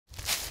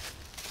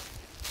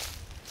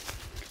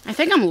I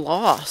think I'm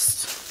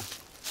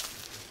lost.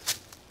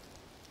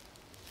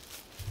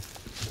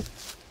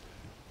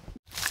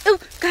 Oh,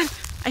 God,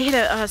 I hit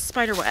a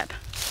spider web.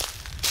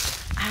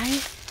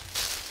 I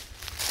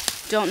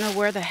don't know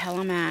where the hell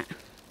I'm at.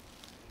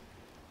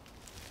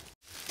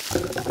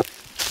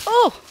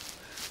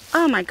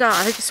 Oh my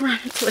God, I just ran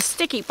into a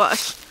sticky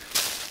bush.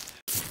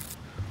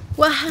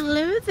 Well,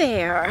 hello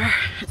there.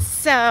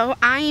 So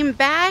I am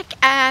back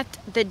at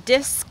the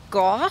disc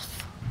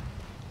golf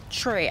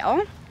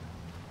trail.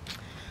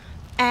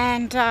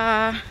 And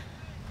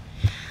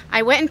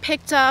I went and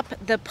picked up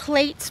the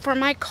plates for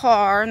my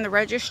car and the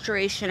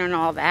registration and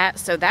all that.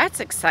 So that's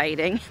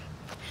exciting.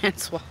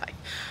 That's why.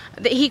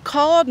 He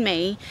called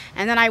me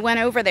and then I went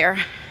over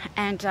there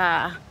and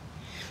I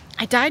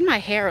dyed my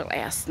hair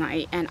last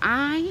night. And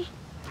I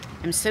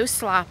am so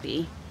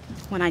sloppy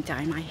when I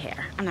dye my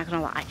hair. I'm not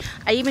gonna lie.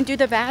 I even do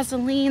the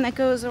Vaseline that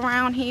goes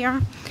around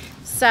here.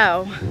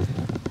 So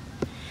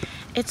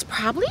it's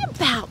probably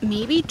about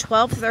maybe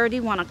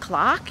 12:30, 1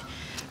 o'clock.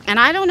 And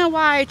I don't know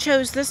why I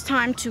chose this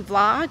time to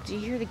vlog. Do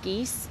you hear the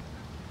geese?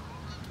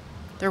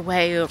 They're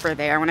way over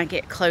there. When I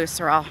get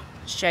closer, I'll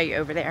show you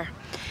over there.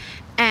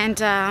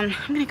 And I'm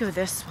gonna go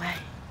this way.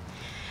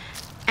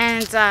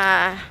 And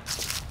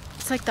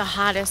it's like the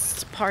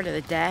hottest part of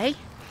the day.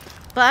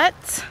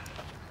 But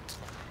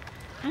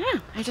I don't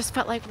know, I just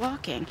felt like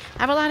walking.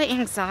 I have a lot of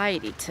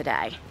anxiety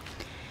today.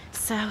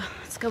 So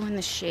let's go in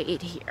the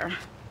shade here.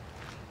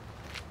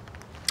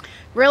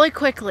 Really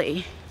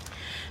quickly.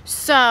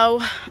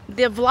 So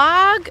the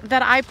vlog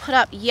that I put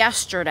up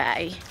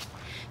yesterday,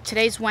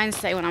 today's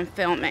Wednesday when I'm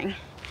filming.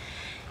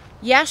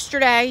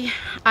 Yesterday,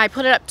 I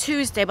put it up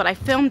Tuesday, but I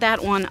filmed that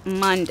on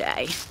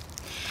Monday.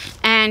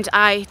 And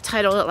I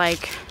titled it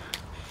like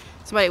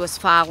somebody was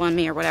following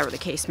me or whatever the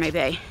case may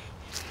be.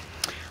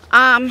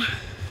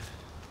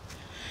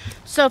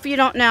 So if you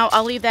don't know,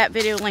 I'll leave that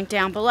video link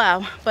down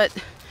below. But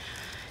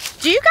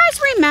do you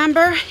guys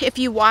remember if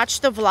you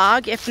watched the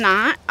vlog? If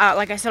not,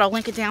 like I said, I'll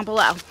link it down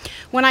below.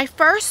 When I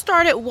first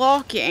started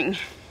walking,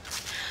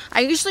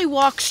 I usually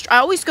walk, I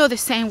always go the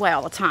same way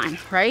all the time,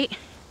 right?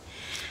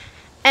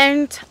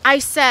 And I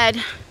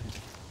said,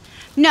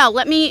 no,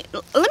 let me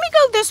go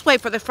this way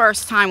for the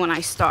first time when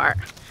I start.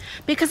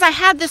 Because I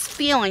had this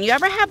feeling. You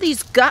ever have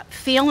these gut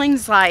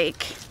feelings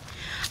like,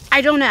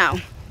 I don't know.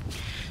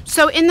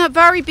 So in the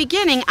very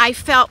beginning, I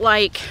felt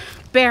like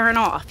bearing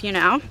off, you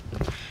know.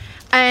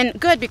 And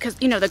good because,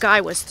 you know, the guy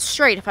was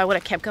straight if I would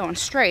have kept going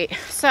straight.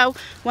 So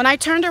when I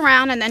turned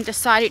around and then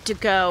decided to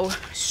go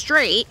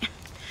straight,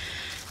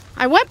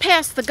 I went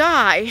past the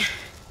guy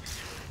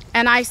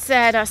and I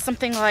said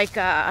something like,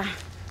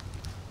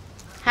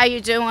 how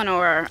you doing?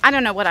 Or I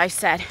don't know what I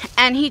said.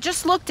 And he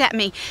just looked at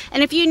me.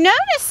 And if you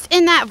noticed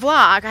in that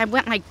vlog, I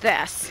went like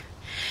this.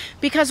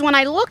 Because when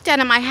I looked at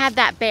him, I had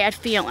that bad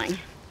feeling.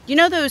 You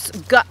know those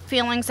gut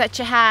feelings that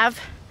you have?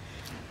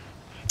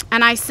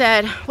 And I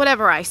said,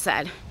 whatever I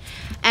said.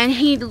 And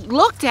he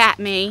looked at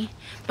me,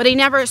 but he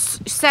never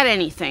said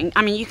anything.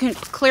 I mean, you can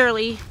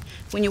clearly,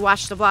 when you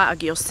watch the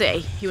vlog, you'll see.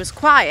 He was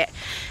quiet.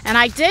 And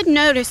I did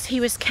notice he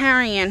was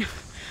carrying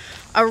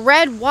a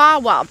red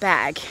Wellll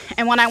bag.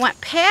 And when I went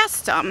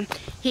past him,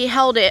 he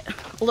held it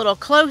a little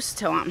close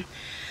to him.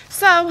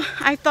 So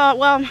I thought,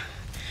 well,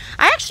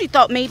 I actually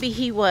thought maybe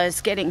he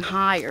was getting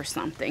high or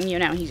something. You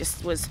know, he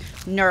just was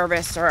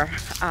nervous or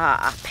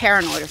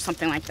paranoid or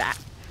something like that.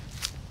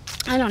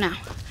 I don't know.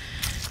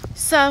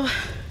 So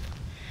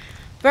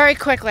very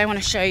quickly, I want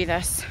to show you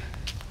this.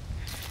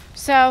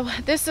 So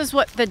this is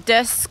what the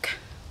disc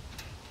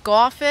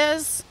golf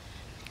is.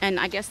 And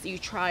I guess you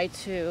try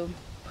to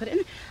put it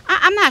in.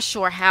 I'm not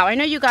sure how. I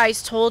know you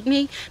guys told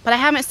me, but I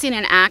haven't seen it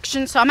in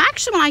action. So I'm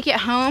actually, when I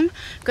get home,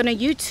 going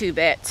to YouTube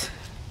it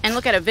and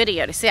look at a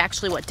video to see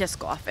actually what disc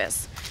golf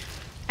is.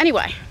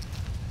 Anyway.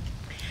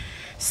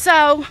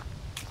 So,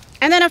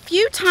 and then a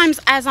few times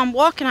as I'm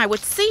walking, I would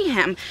see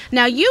him.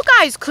 Now, you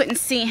guys couldn't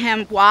see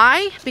him.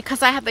 Why?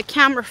 Because I have the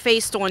camera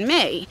faced on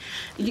me.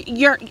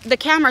 The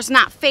camera's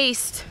not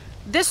faced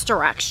this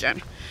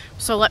direction.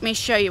 So let me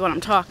show you what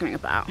I'm talking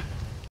about.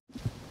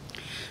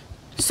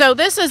 So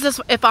this is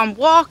this if I'm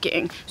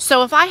walking.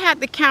 So if I had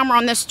the camera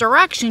on this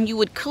direction, you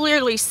would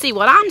clearly see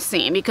what I'm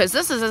seeing, because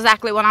this is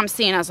exactly what I'm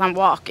seeing as I'm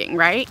walking,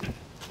 right?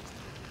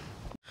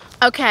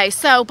 Okay,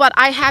 so, but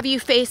I have you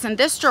facing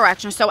this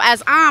direction. So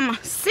as I'm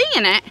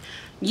seeing it,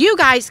 you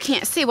guys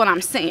can't see what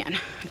I'm seeing,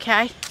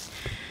 okay?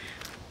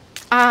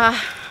 I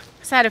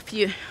had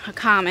a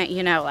comment,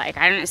 you know, like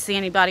I didn't see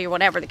anybody or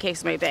whatever the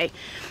case may be.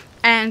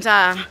 And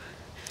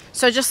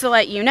so just to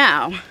let you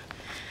know.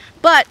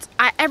 But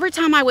every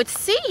time I would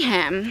see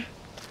him,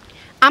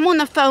 I'm on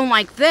the phone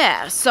like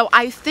this. So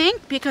I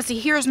think because he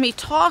hears me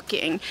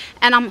talking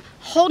and I'm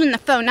holding the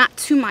phone not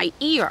to my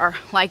ear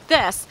like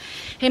this,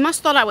 he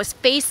must thought I was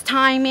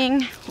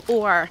FaceTiming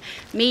or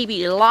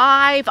maybe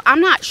live.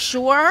 I'm not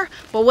sure,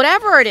 but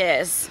whatever it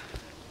is,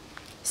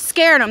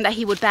 scared him that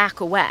he would back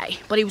away.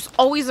 But he was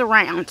always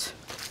around.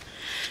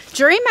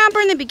 Do you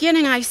remember in the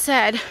beginning I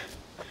said,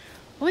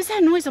 Always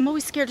that noise, I'm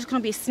always scared it's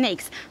going to be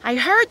snakes. I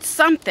heard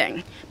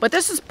something, but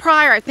this is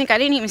prior. I think I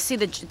didn't even see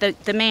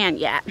the man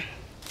yet.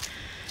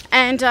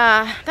 And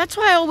that's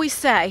why I always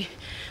say,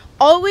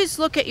 always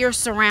look at your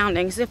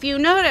surroundings. If you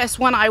notice,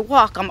 when I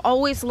walk, I'm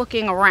always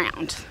looking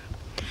around.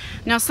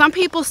 Now, some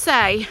people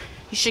say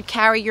you should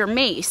carry your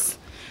mace.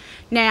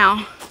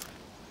 Now,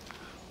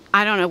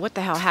 I don't know what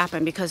the hell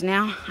happened, because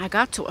now I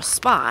got to a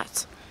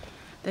spot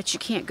that you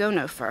can't go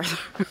no further.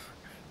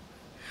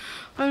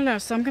 I don't know,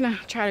 so I'm gonna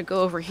try to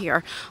go over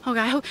here. Okay,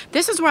 I hope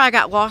this is where I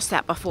got lost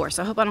at before,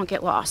 so I hope I don't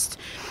get lost.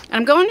 And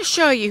I'm going to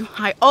show you,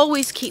 I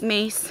always keep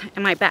mace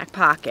in my back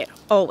pocket,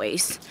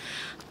 always.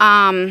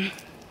 I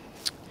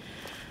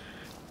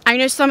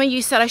know some of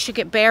you said I should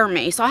get bear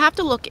mace. I'll have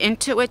to look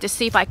into it to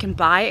see if I can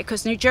buy it,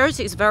 because New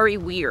Jersey is very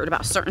weird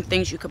about certain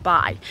things you could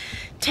buy.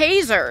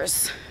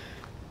 Tasers.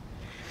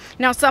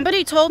 Now,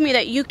 somebody told me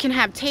that you can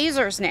have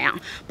tasers now,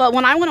 but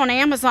when I went on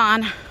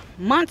Amazon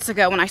months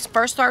ago, when I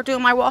first started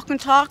doing my walk and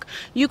talk,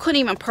 you couldn't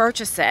even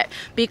purchase it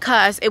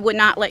because it would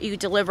not let you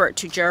deliver it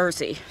to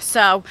Jersey.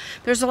 So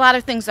there's a lot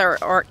of things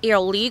that are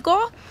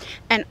illegal,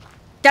 and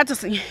that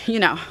doesn't, you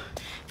know,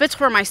 if it's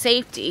for my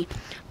safety,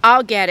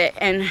 I'll get it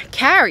and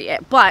carry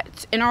it.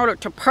 But in order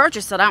to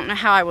purchase it, I don't know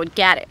how I would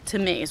get it to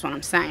me, is what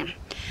I'm saying.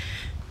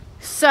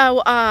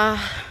 So,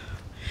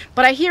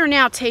 but I hear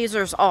now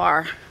tasers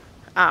are,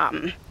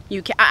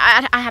 you can,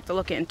 I have to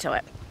look into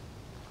it.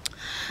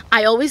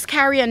 I always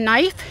carry a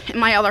knife in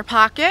my other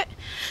pocket.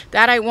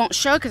 That I won't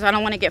show because I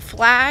don't want to get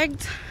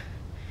flagged.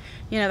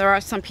 You know, there are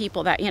some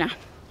people that, you know.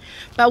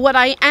 But what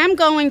I am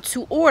going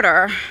to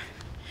order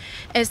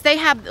is they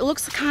have, it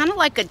looks kind of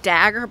like a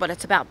dagger, but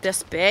it's about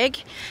this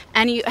big.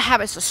 And you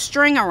have, it's a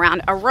string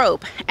around a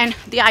rope. And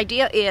the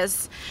idea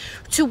is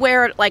to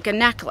wear it like a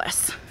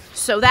necklace.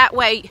 So that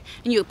way,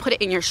 and you put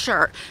it in your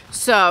shirt.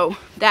 So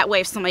that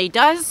way if somebody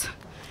does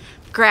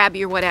grab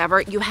you or whatever,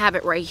 you have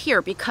it right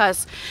here,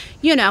 because,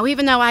 you know,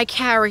 even though I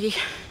carry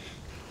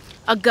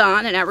a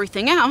gun and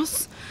everything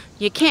else,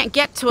 you can't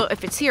get to it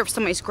if it's here if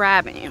somebody's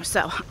grabbing you.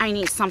 So I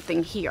need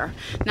something here.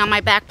 Now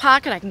my back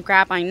pocket, I can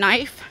grab my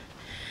knife,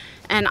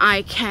 and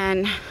I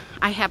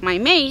have my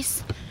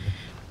mace,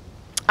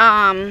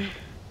 but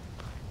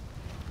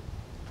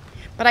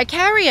I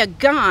carry a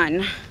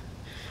gun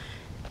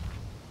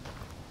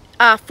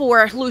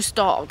for loose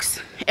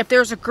dogs, if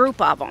there's a group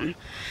of them.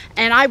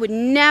 And I would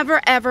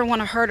never ever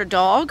want to hurt a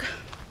dog.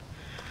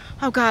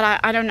 Oh God,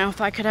 I don't know if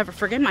I could ever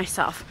forgive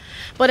myself.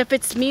 But if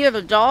it's me or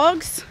the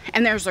dogs,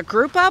 and there's a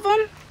group of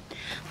them,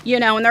 you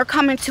know, and they're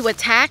coming to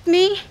attack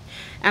me,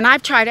 and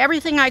I've tried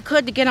everything I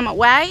could to get them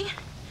away,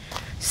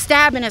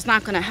 stabbing is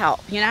not going to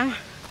help, you know.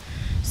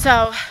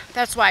 So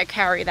that's why I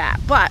carry that.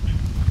 But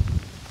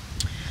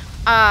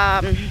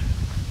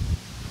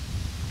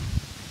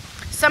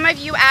some of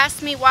you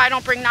asked me why I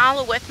don't bring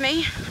Nala with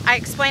me. I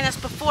explained this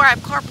before. I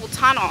have carpal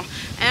tunnel,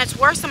 and it's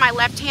worse in my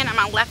left hand, and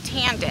I'm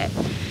left-handed.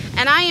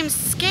 And I am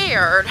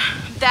scared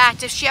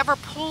that if she ever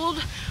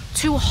pulled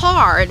too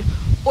hard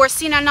or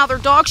seen another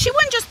dog, she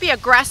wouldn't just be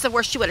aggressive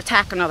where she would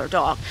attack another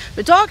dog.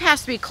 The dog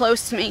has to be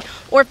close to me,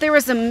 or if there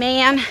was a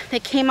man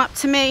that came up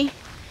to me,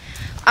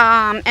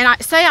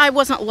 and say I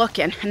wasn't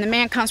looking, and the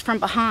man comes from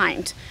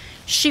behind,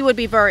 she would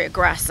be very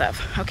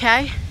aggressive,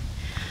 okay?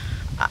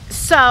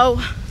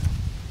 So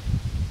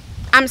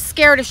I'm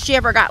scared if she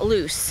ever got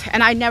loose,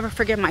 and I'd never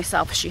forgive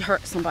myself if she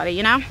hurt somebody,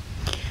 you know?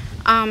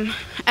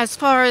 As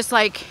far as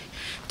like,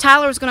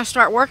 Tyler's gonna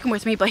start working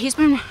with me, but he's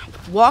been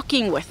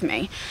walking with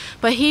me,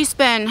 but he's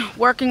been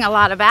working a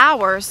lot of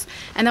hours,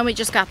 and then we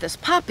just got this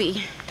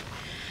puppy.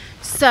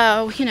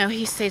 So, you know,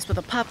 he stays with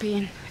a puppy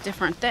and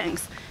different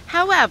things.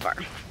 However,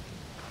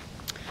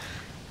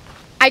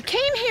 I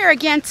came here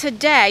again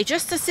today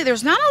just to see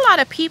there's not a lot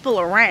of people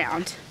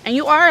around, and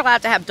you are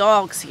allowed to have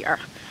dogs here.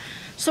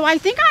 So I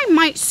think I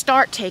might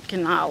start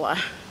taking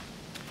Nala,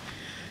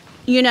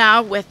 you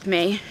know, with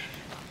me.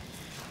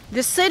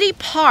 The city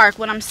park,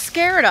 what I'm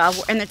scared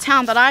of in the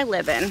town that I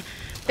live in,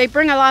 they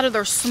bring a lot of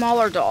their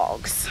smaller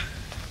dogs.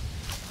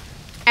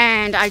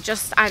 And I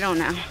don't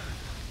know.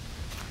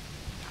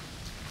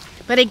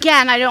 But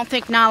again, I don't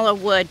think Nala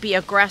would be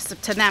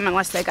aggressive to them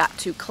unless they got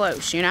too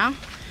close, you know?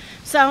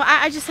 So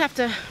I just have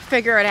to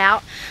figure it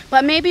out.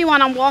 But maybe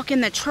when I'm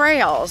walking the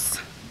trails,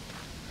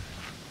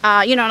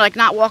 you know, like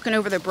not walking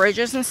over the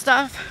bridges and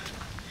stuff,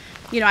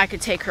 you know, I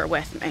could take her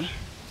with me.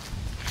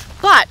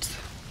 But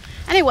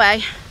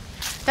anyway,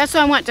 that's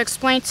what I wanted to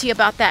explain to you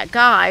about that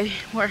guy,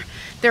 where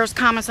there's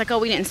comments like, oh,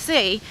 we didn't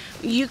see.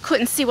 You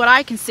couldn't see what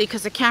I can see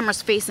because the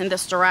camera's facing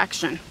this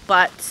direction.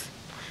 But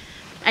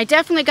I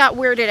definitely got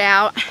weirded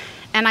out,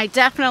 and I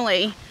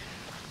definitely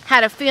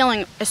had a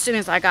feeling as soon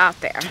as I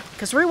got there.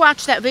 Because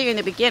rewatched that video in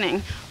the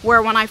beginning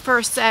where when I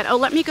first said, oh,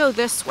 let me go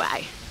this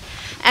way.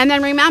 And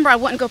then remember, I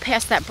wouldn't go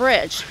past that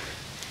bridge.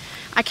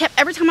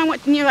 Every time I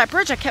went near that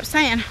bridge, I kept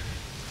saying,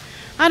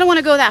 I don't want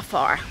to go that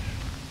far.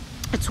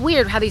 It's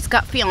weird how these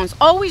gut feelings,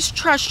 always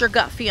trust your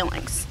gut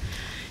feelings.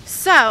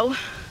 So,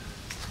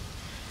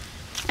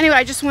 anyway,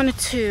 I just wanted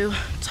to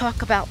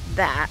talk about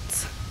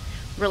that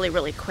really,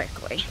 really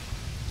quickly.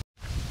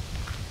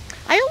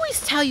 I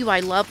always tell you I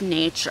love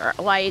nature.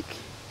 Like,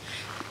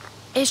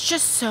 it's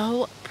just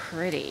so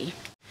pretty.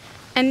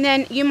 And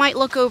then you might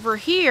look over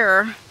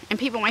here and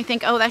people might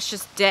think, oh, that's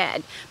just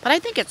dead. But I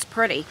think it's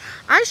pretty.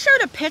 I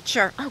showed a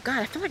picture. Oh, God,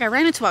 I feel like I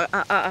ran into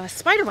a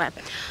spider web.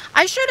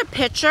 I showed a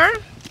picture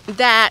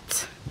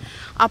that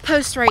I'll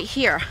post right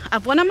here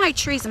of one of my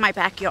trees in my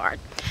backyard.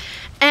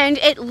 And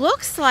it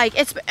looks like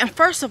it's,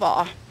 first of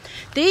all,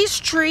 these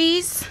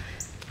trees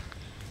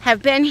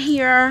have been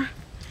here.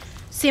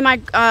 See, my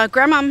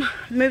grandma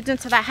moved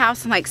into that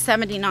house in like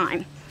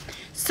 79.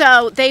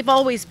 So they've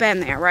always been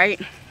there, right?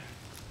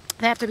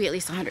 They have to be at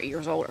least 100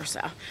 years old or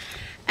so.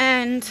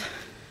 And,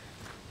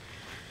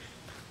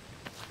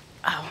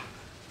 oh,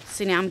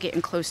 see, now I'm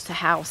getting close to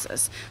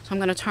houses. So I'm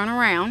going to turn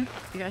around,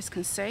 you guys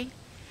can see.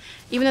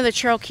 Even though the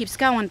trail keeps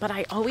going, but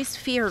I always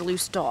fear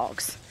loose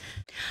dogs.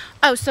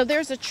 Oh, so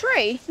there's a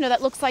tree,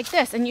 that looks like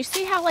this. And you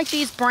see how, like,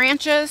 these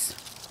branches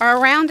are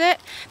around it?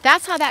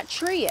 That's how that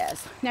tree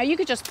is. Now, you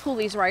could just pull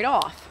these right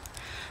off.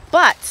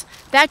 But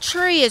that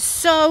tree is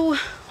so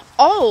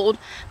old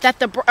that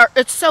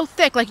it's so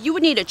thick, like you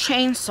would need a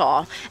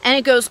chainsaw, and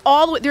it goes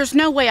all the way. There's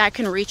no way I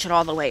can reach it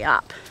all the way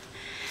up,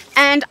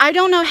 and I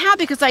don't know how,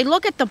 because I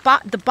look at the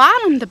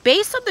bottom, the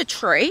base of the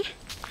tree,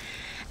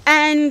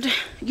 and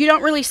you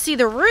don't really see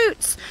the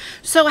roots.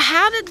 So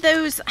how did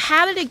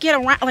it get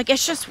around? Like,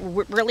 it's just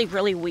really,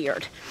 really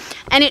weird.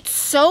 And it's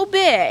so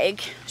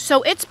big,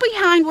 so it's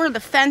behind where the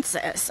fence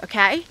is,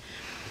 okay?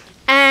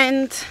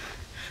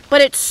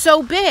 But it's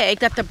so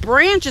big that the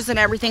branches and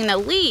everything, the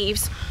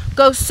leaves,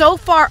 go so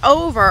far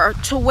over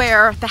to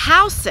where the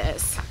house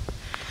is.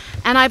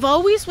 And I've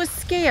always was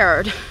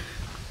scared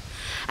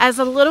as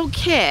a little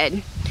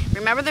kid.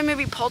 Remember the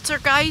movie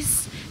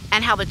Poltergeist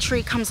and how the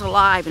tree comes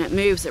alive and it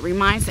moves? It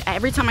reminds me,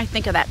 every time I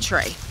think of that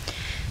tree.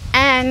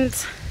 And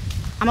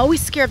I'm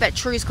always scared that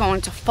tree's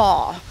going to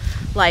fall,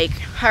 like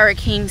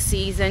hurricane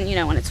season,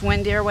 when it's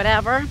windy or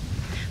whatever.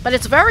 But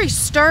it's very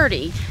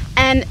sturdy,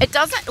 and it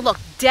doesn't look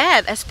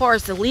dead as far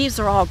as the leaves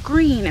are all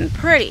green and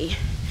pretty.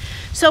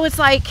 So it's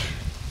like,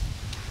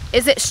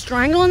 is it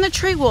strangling the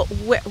tree? Will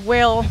it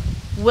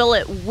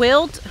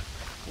wilt?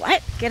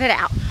 What? Get it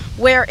out.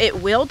 Where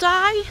it will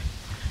die?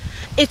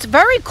 It's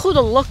very cool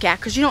to look at,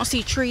 because you don't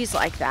see trees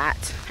like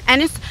that.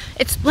 And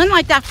it's been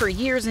like that for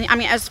years. And I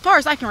mean, as far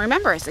as I can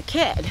remember as a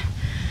kid.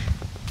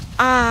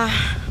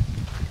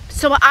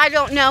 So I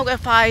don't know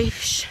if I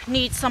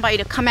need somebody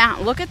to come out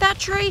and look at that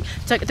tree.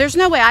 So there's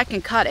no way I can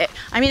cut it.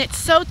 I mean, it's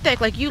so thick,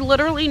 like you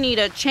literally need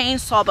a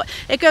chainsaw, but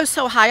it goes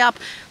so high up,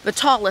 the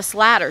tallest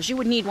ladders. You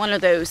would need one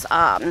of those,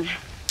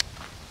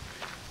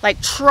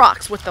 like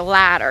trucks with the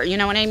ladder, you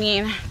know what I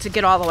mean? To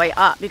get all the way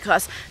up,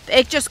 because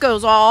it just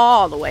goes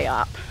all the way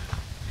up.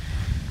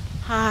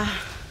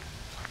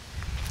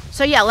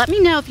 So yeah, let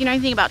me know if you know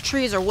anything about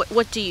trees, or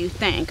what do you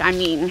think? I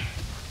mean,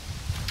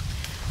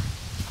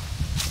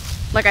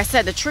 like I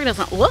said, the tree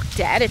doesn't look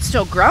dead. It's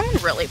still growing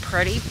really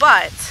pretty,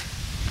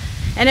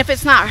 and if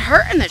it's not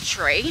hurting the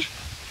tree,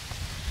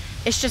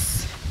 it's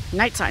just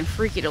nighttime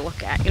freaky to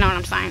look at. You know what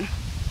I'm saying?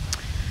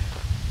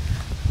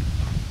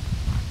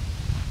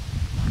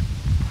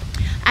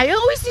 I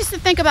always used to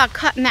think about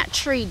cutting that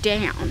tree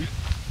down,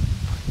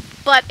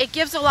 but it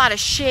gives a lot of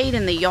shade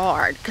in the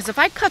yard. Because if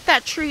I cut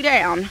that tree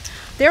down,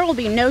 there will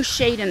be no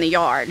shade in the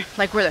yard,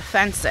 like where the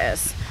fence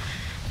is.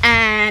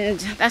 And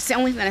that's the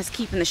only thing that's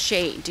keeping the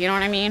shade. Do you know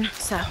what I mean?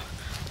 So,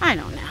 I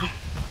don't know.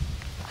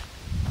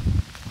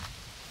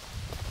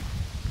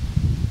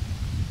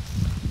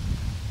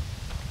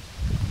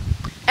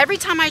 Every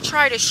time I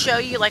try to show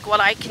you like what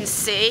I can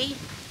see,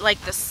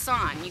 like the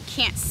sun, you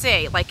can't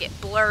see, like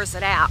it blurs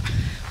it out.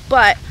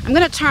 But I'm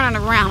gonna turn it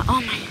around.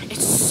 Oh my,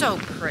 it's so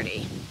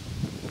pretty.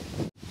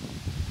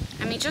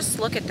 I mean, just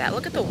look at that.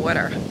 Look at the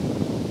water.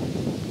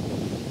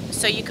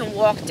 So you can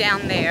walk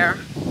down there.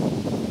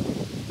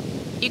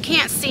 You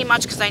can't see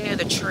much because I know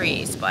the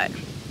trees, but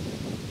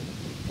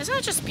isn't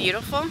it just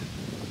beautiful?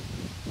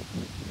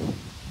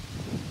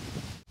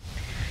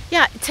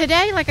 Yeah,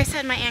 today, like I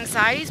said, my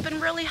anxiety's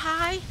been really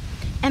high,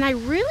 and I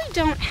really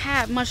don't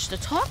have much to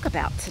talk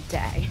about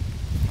today.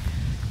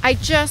 I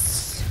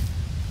just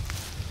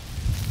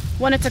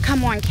wanted to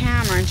come on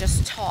camera and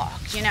just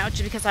talk,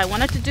 just because I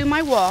wanted to do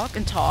my walk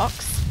and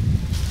talks,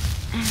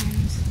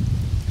 and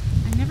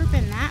I've never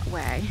been that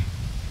way.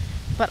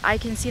 But I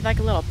can see like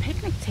a little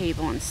picnic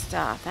table and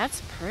stuff.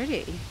 That's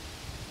pretty.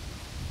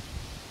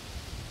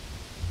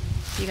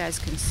 You guys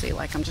can see,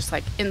 like, I'm just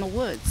like in the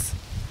woods.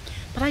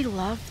 But I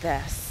love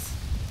this.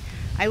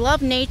 I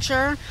love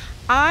nature.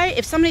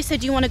 If somebody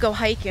said, do you want to go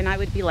hiking? I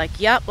would be like,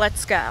 yep,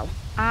 let's go.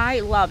 I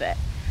love it.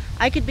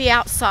 I could be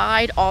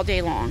outside all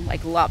day long.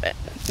 Like, love it.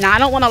 Now, I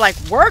don't want to like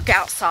work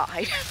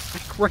outside,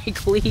 like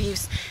rake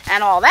leaves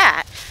and all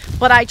that.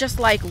 But I just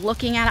like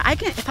looking at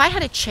it. If I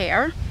had a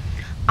chair,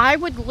 I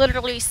would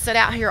literally sit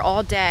out here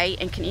all day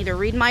and can either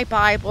read my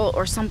Bible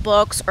or some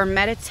books or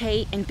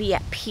meditate and be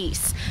at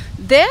peace.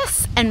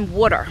 This and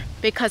water,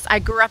 because I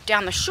grew up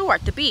down the shore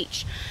at the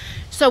beach.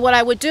 So what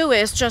I would do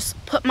is just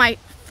put my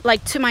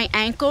like to my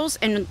ankles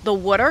in the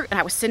water, and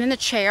I was sitting in the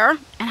chair,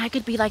 and I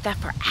could be like that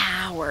for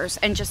hours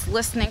and just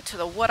listening to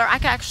the water. I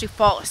could actually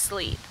fall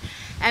asleep.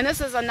 And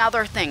this is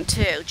another thing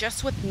too,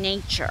 just with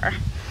nature.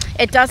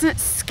 It doesn't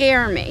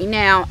scare me.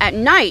 Now at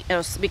night, it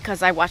was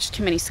because I watched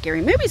too many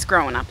scary movies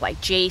growing up,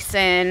 like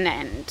Jason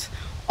and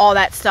all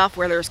that stuff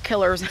where there's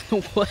killers in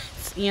the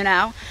woods, you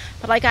know.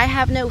 But like, I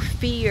have no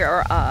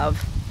fear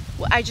of,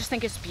 I just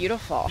think it's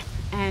beautiful.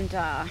 And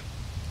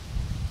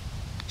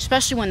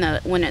especially when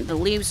the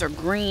leaves are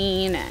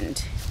green,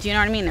 and do you know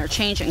what I mean? They're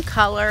changing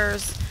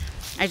colors.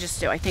 I just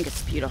do. I think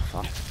it's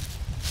beautiful.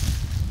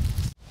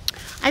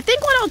 I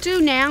think what I'll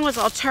do now is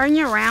I'll turn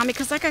you around,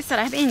 because like I said,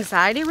 I have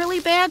anxiety really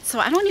bad, so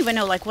I don't even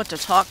know like what to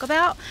talk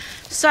about.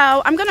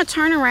 So I'm going to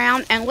turn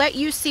around and let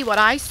you see what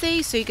I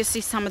see, so you can see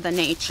some of the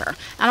nature.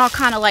 And I'll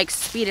kind of like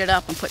speed it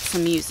up and put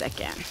some music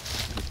in.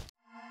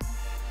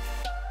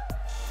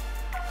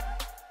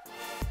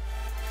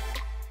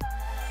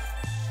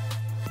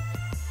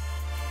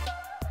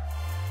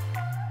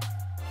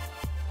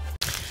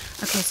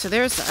 Okay, so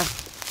there's a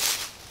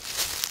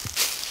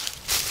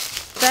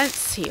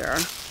fence here.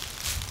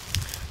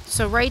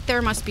 So right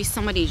there must be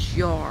somebody's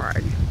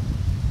yard.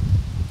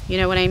 You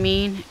know what I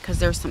mean? Because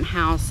there's some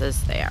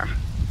houses there.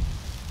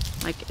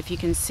 Like, if you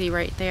can see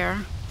right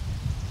there,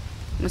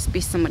 must be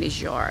somebody's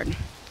yard.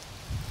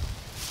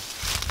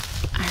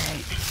 All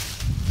right.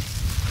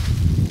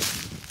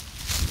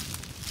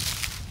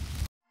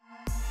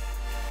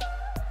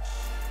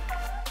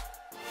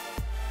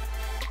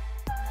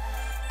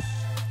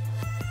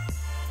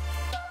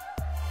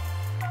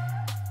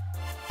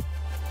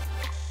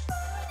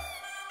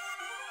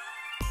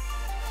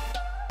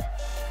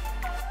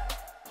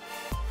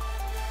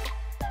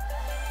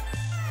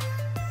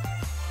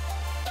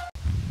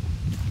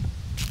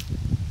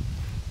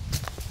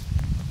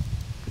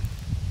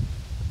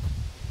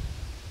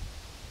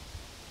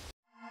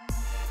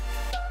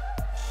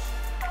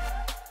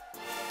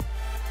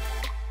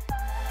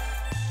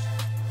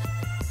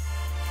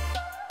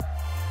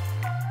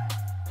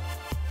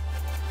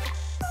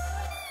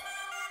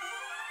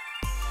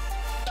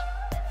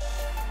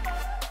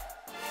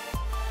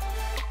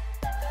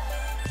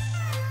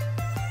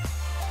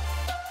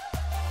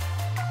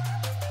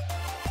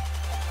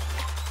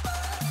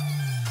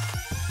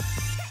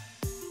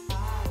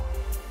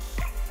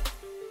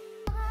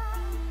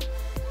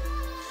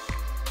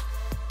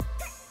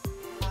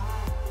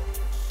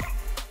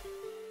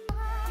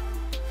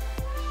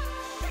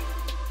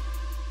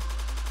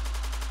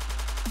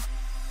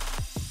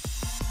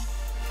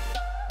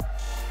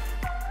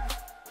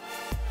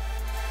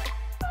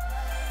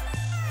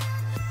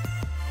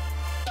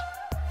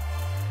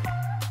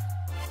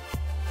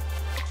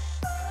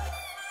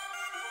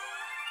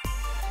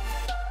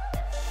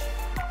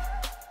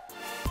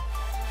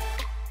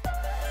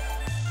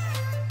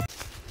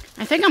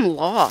 I think I'm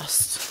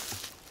lost.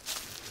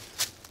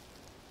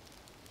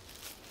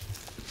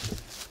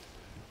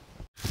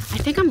 I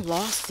think I'm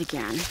lost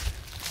again.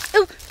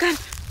 Oh, God,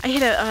 I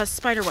hit a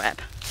spider web.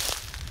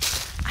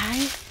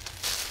 I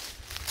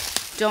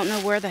don't know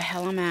where the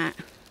hell I'm at.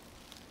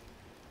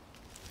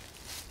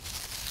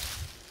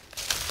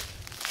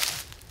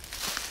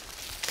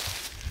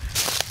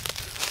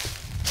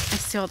 I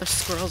see all the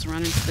squirrels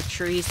running to the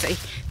trees.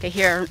 They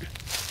hear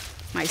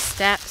my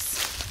steps.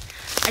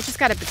 I just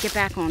got to get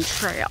back on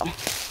trail.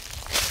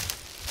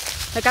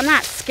 Like, I'm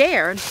not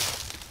scared.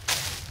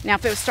 Now,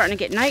 if it was starting to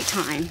get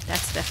nighttime,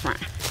 that's different.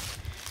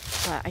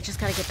 But I just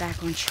got to get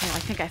back on trail. I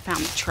think I found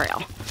the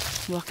trail.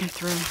 Walking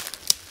through.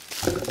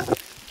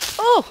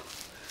 Oh!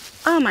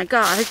 Oh my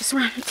God, I just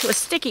ran into a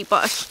sticky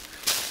bush.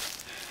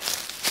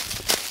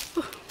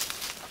 Whew.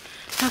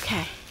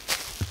 Okay.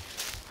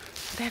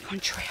 Back on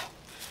trail.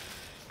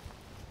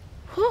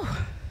 Whew.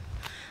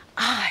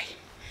 I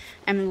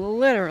am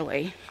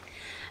literally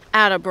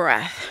out of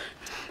breath.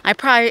 I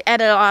probably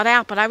edited a lot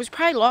out, but I was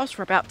probably lost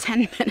for about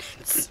 10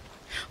 minutes.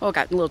 Oh, it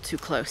got a little too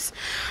close.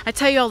 I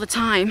tell you all the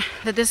time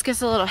that this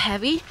gets a little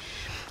heavy,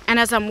 and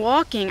as I'm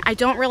walking, I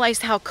don't realize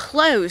how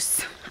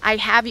close I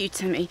have you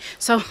to me.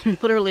 So I'm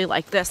literally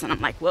like this, and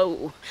I'm like,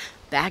 whoa,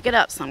 back it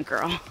up some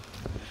girl.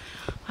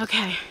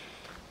 Okay,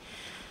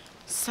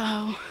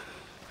 so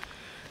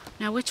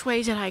now which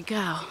way did I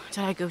go?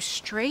 Did I go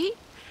straight,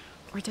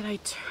 or did I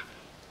turn?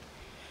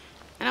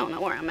 I don't know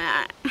where I'm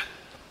at.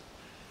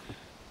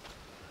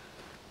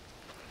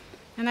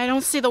 And I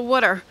don't see the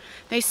water.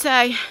 They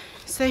say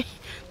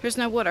there's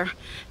no water.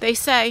 They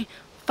say,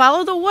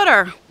 follow the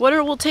water.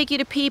 Water will take you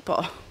to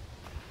people.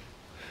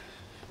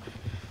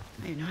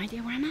 I have no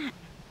idea where I'm at.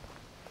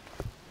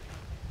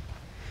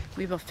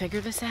 We will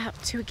figure this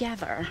out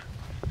together.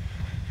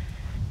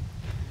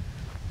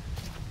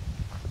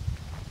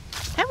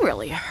 That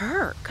really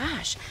hurt.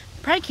 Gosh,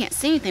 probably can't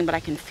see anything, but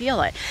I can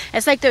feel it.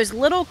 It's like those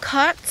little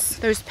cuts,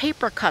 those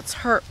paper cuts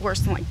hurt worse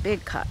than like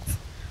big cuts.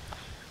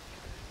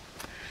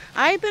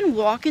 I've been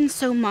walking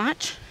so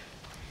much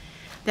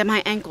that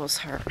my ankles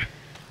hurt.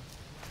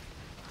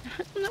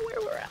 I don't know where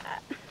we're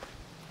at.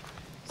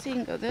 So you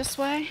can go this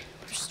way,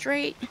 or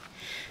straight,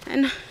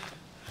 and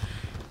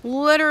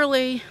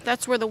Literally,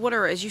 that's where the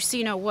water is. You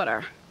see no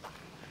water.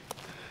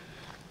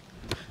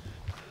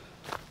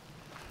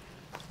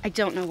 I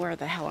don't know where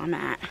the hell I'm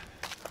at.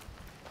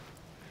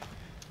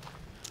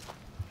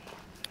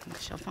 We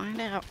shall find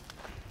out.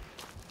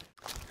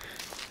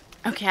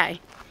 Okay,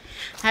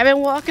 I've been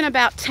walking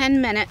about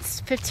 10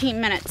 minutes,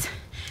 15 minutes,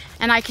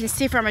 and I can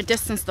see from a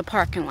distance the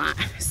parking lot.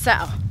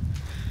 So,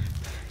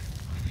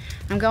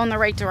 I'm going the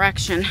right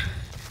direction,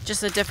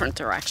 just a different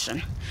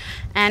direction.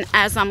 And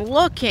as I'm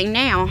looking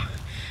now,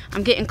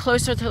 I'm getting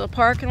closer to the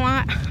parking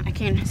lot. I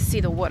can see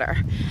the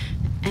water,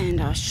 and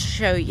I'll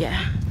show you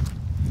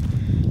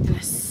in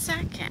a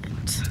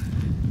second.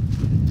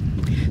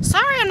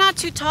 Sorry I'm not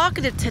too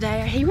talkative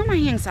today. I hate when my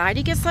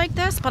anxiety gets like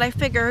this, but I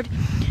figured,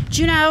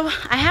 you know,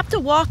 I have to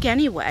walk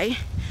anyway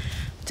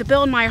to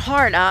build my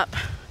heart up.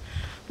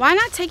 Why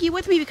not take you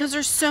with me? Because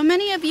there's so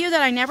many of you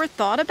that I never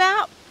thought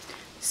about.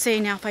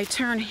 See, now if I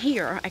turn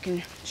here, I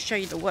can show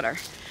you the water.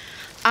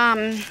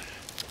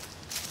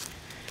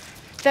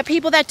 The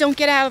people that don't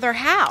get out of their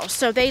house,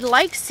 so they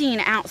like seeing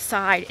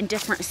outside and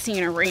different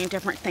scenery and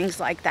different things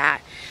like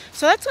that.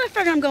 So that's what I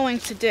figure I'm going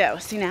to do.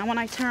 See, now when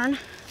I turn,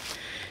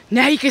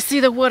 now you can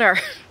see the water.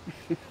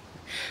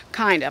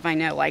 Kind of, I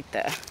know, like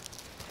the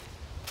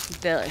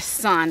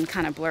sun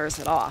kind of blurs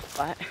it off,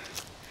 but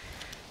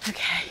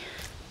okay.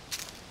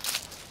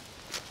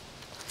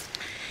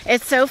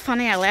 It's so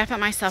funny, I laugh at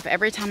myself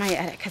every time I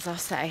edit, because I'll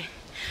say,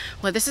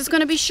 well, this is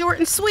going to be short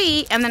and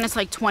sweet, and then it's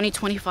like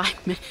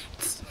 20-25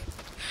 minutes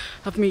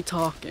of me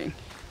talking.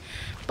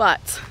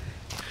 But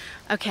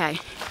okay,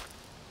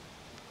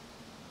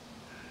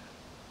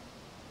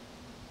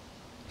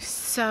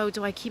 so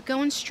do I keep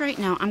going straight?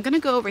 No, I'm going to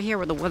go over here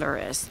where the water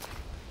is,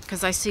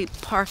 because I see the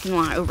parking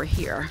lot over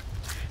here.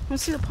 I don't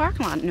see the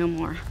parking lot no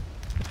more.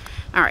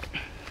 All right.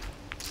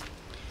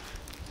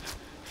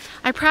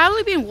 I've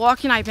probably been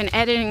walking, I've been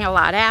editing a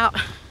lot out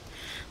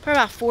for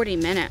about 40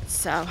 minutes,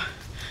 so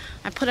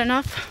I put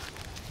enough,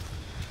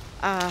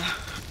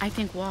 I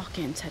think, walk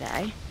in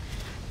today.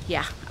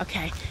 Yeah,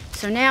 okay.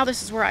 So now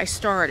this is where I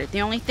started.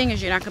 The only thing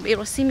is you're not going to be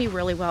able to see me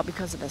really well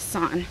because of the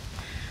sun.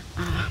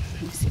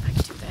 Let me see if I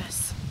can do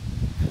this.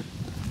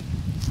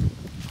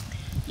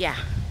 Yeah.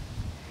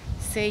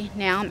 See,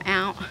 now I'm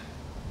out.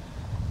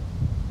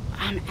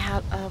 I'm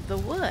out of the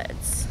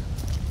woods.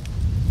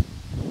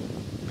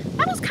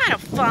 That was kind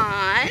of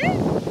fun.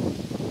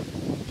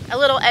 A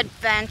little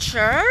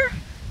adventure.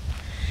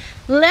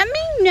 Let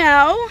me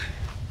know,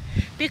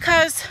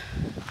 because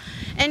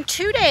in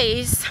 2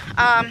 days,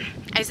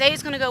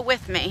 Isaiah's going to go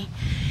with me.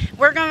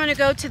 We're going to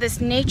go to this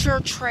nature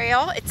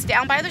trail. It's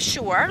down by the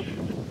shore,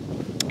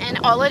 and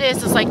all it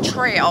is like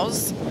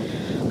trails.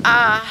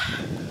 I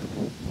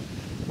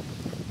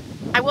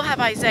will have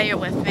Isaiah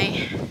with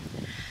me.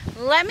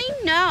 Let me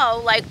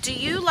know, like, do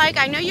you like,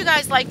 I know you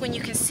guys like when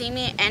you can see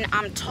me and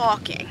I'm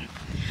talking,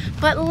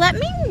 but let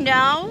me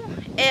know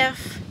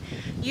if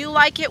you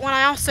like it when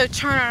I also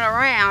turn it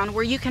around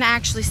where you can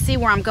actually see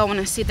where I'm going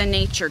to see the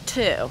nature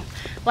too.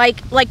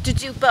 Like to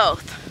do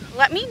both.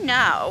 Let me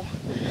know.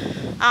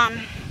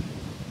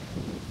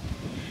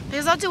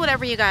 Because I'll do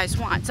whatever you guys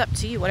want. It's up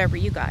to you, whatever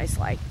you guys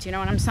like. Do you know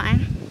what I'm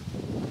saying?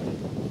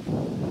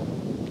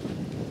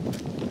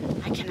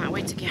 I cannot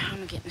wait to get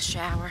home and get in the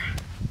shower.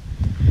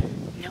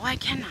 No, I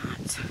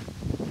cannot.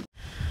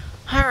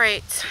 All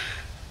right.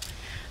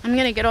 I'm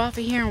going to get off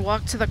of here and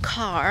walk to the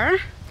car.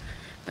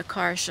 The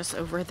car is just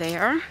over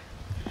there.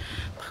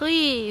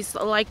 Please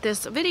like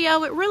this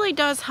video. It really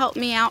does help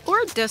me out,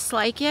 or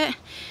dislike it.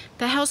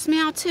 That helps me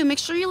out too. Make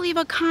sure you leave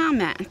a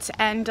comment.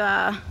 And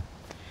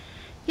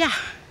yeah.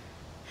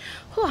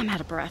 Oh, I'm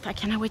out of breath. I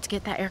cannot wait to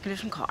get that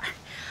air-conditioned car.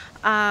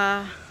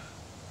 Yeah.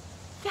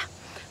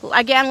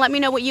 Again, let me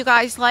know what you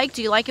guys like.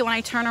 Do you like it when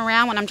I turn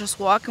around, when I'm just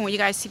walking, when you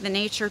guys see the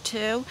nature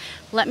too?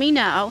 Let me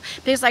know.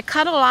 Because I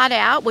cut a lot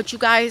out. What you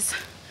guys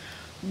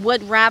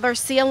would rather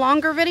see a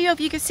longer video if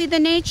you could see the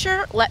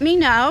nature, let me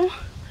know.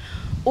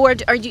 Or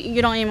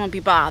you don't even want to be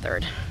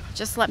bothered.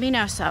 Just let me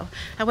know, so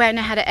I wouldn't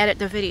know how to edit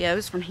the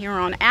videos from here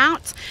on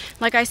out.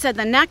 Like I said,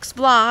 the next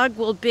vlog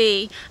will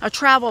be a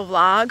travel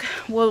vlog.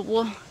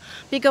 We'll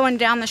be going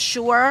down the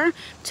shore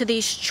to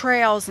these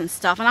trails and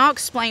stuff, and I'll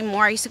explain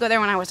more. I used to go there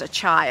when I was a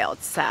child,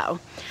 so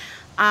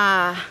like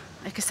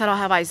I said, I'll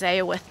have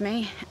Isaiah with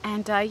me,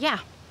 and yeah.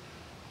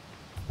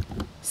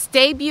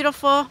 Stay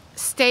beautiful,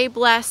 stay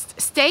blessed,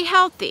 stay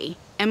healthy,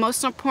 and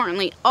most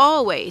importantly,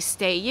 always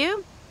stay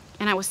you,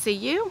 and I will see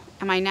you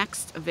in my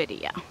next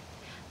video.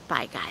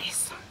 Bye,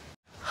 guys.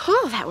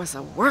 Whew, that was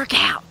a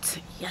workout.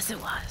 Yes,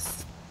 it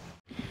was.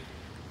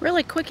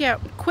 Really quickly, I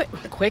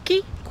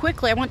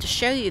want to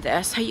show you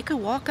this, how you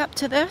can walk up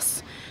to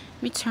this.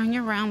 Let me turn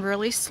you around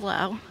really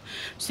slow.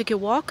 So you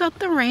can walk up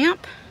the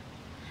ramp,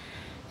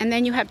 and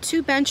then you have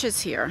 2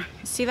 benches here.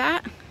 See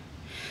that?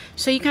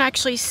 So you can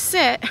actually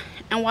sit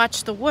and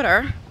watch the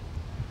water,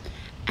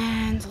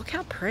 and look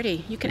how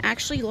pretty. You can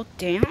actually look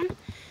down.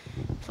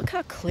 Look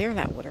how clear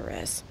that water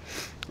is.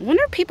 I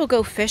wonder if people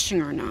go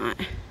fishing or not,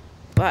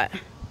 but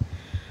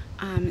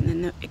and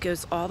then it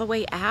goes all the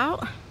way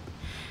out, and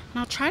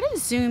I'll try to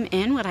zoom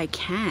in what I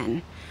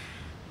can.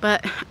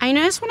 But I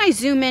notice when I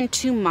zoom in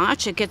too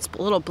much, it gets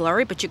a little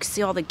blurry, but you can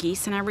see all the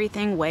geese and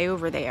everything way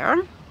over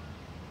there.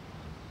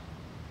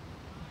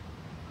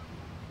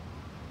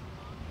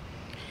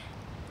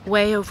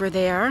 Way over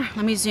there.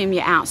 Let me zoom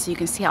you out so you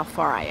can see how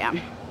far I am.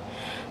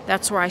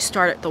 That's where I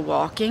started the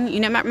walking.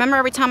 You know, remember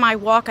every time I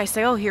walk, I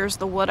say, oh, here's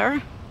the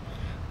water.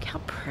 Look how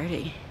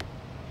pretty.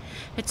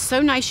 It's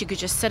so nice. You could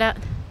just sit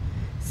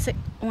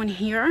on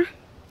here.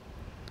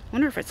 I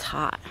wonder if it's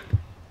hot.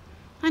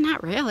 Well,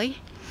 not really.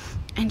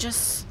 And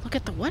just look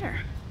at the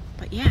water.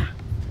 But yeah,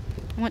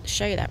 I want to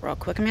show you that real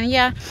quick. I mean,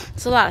 yeah,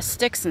 it's a lot of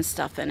sticks and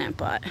stuff in it,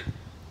 but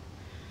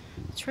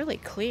it's really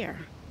clear.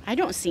 I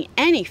don't see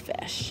any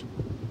fish.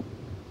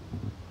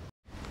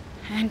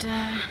 And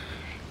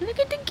look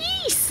at the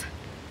geese.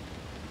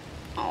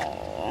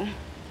 Oh.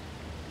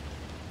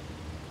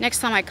 Next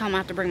time I come, I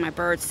have to bring my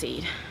bird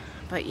seed.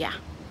 But yeah,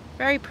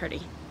 very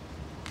pretty.